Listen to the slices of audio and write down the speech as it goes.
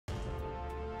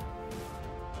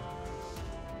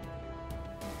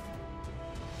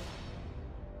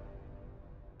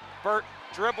Burt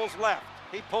dribbles left.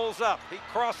 He pulls up. He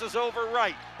crosses over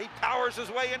right. He powers his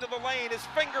way into the lane. His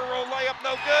finger roll layup,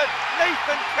 no good.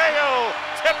 Nathan Cayo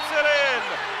tips it in.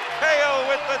 Cayo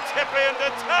with the tip in to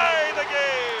tie the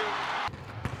game.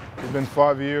 It's been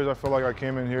 5 years. I feel like I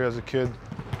came in here as a kid.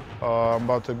 I'm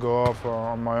about to go off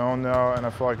on my own now, and I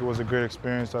feel like it was a great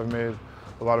experience. I've made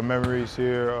a lot of memories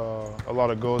here, a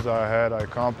lot of goals that I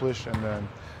accomplished, and then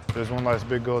there's one last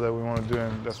big goal that we want to do,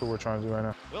 and that's what we're trying to do right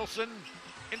now. Wilson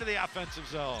into the offensive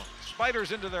zone.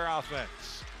 Spiders into their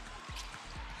offense.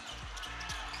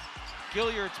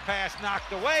 Gilliard's pass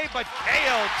knocked away, but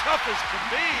Cayo, tough as can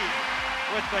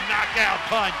be, with the knockout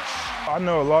punch. I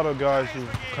know a lot of guys who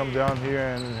come down here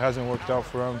and it hasn't worked out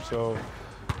for them, so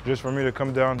just for me to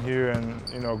come down here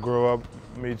and grow up,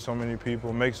 meet so many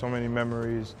people, make so many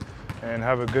memories, and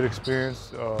have a good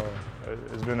experience,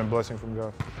 it's been a blessing from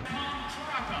God.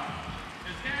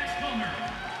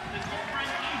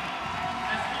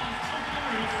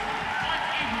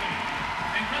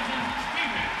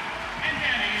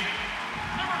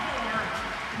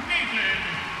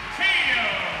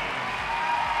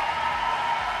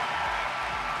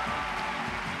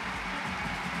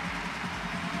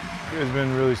 It's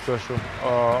been really special.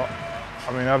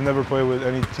 I mean, I've never played with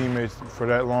any teammates for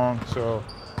that long, so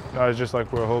now it's just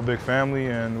like we're a whole big family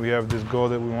and we have this goal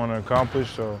that we want to accomplish,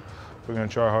 so we're going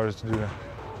to try our hardest to do that.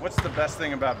 What's the best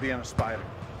thing about being a Spider?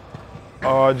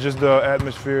 Just the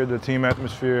atmosphere, the team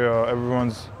atmosphere.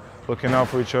 Everyone's looking out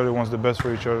for each other, wants the best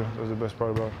for each other. That's the best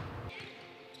part about it.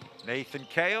 Nathan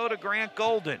Cayo to Grant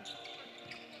Golden.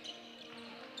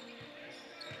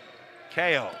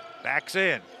 Cayo backs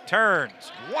in,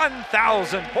 turns,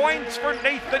 1,000 points for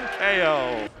Nathan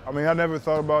Cayo. I mean, I never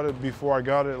thought about it before I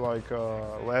got it, like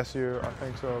last year, I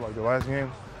think so, like the last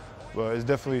game. But it's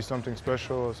definitely something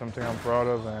special, something I'm proud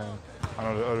of, and I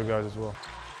know the other guys as well.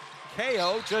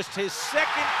 Cayo, just his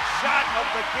second shot of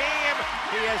the game.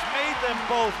 He has made them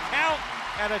both count,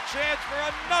 and a chance for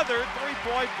another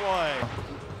three-point play.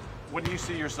 What do you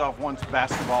see yourself once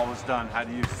basketball is done? How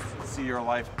do you see your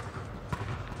life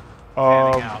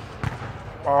panning out?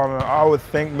 I would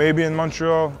think maybe in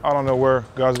Montreal. I don't know where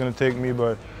God's going to take me,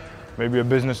 but maybe a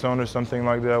business owner, something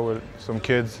like that, with some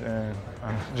kids, and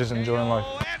I'm just enjoying life.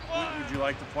 Would you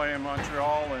like to play in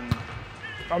Montreal? And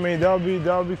I mean, that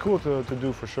would be cool to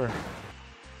do for sure.